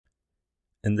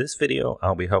In this video,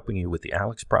 I'll be helping you with the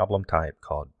ALEKS problem type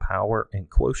called Power and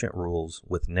Quotient Rules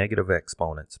with Negative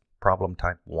Exponents, problem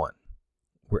type 1.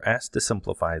 We're asked to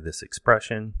simplify this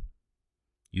expression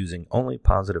using only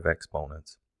positive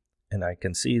exponents, and I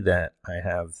can see that I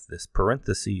have this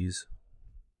parentheses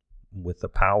with the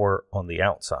power on the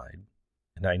outside,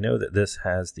 and I know that this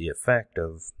has the effect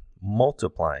of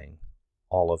multiplying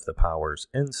all of the powers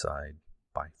inside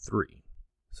by 3.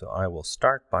 So I will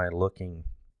start by looking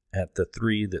at the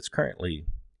 3 that's currently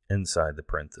inside the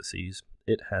parentheses.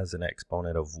 It has an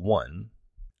exponent of 1.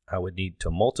 I would need to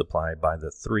multiply by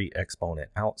the 3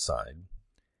 exponent outside,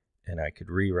 and I could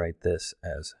rewrite this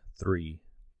as 3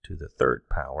 to the third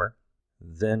power.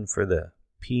 Then for the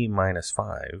p minus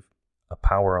 5, a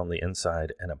power on the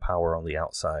inside and a power on the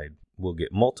outside will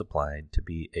get multiplied to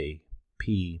be a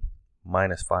p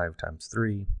minus 5 times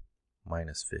 3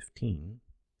 minus 15.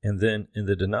 And then in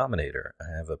the denominator,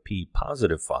 I have a p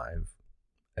positive 5.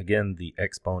 Again, the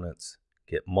exponents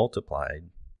get multiplied,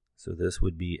 so this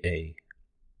would be a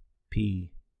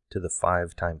p to the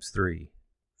 5 times 3,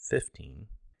 15.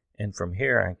 And from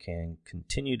here, I can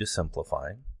continue to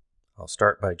simplify. I'll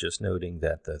start by just noting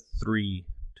that the 3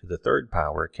 to the third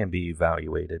power can be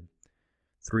evaluated.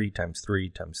 3 times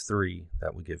 3 times 3,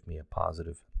 that would give me a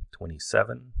positive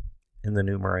 27 in the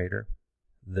numerator.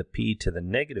 The p to the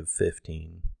negative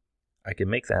 15, I can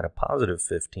make that a positive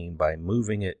 15 by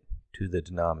moving it to the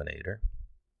denominator,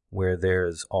 where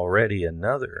there's already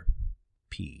another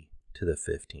p to the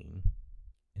 15.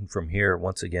 And from here,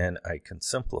 once again, I can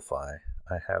simplify.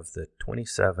 I have the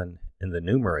 27 in the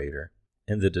numerator.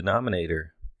 In the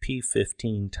denominator,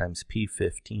 p15 times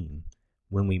p15.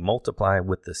 When we multiply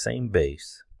with the same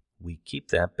base, we keep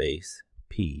that base,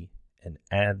 p, and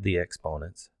add the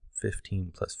exponents,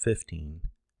 15 plus 15,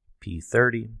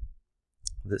 p30.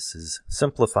 This is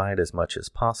simplified as much as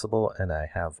possible, and I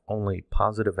have only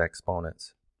positive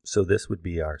exponents, so this would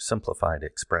be our simplified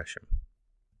expression.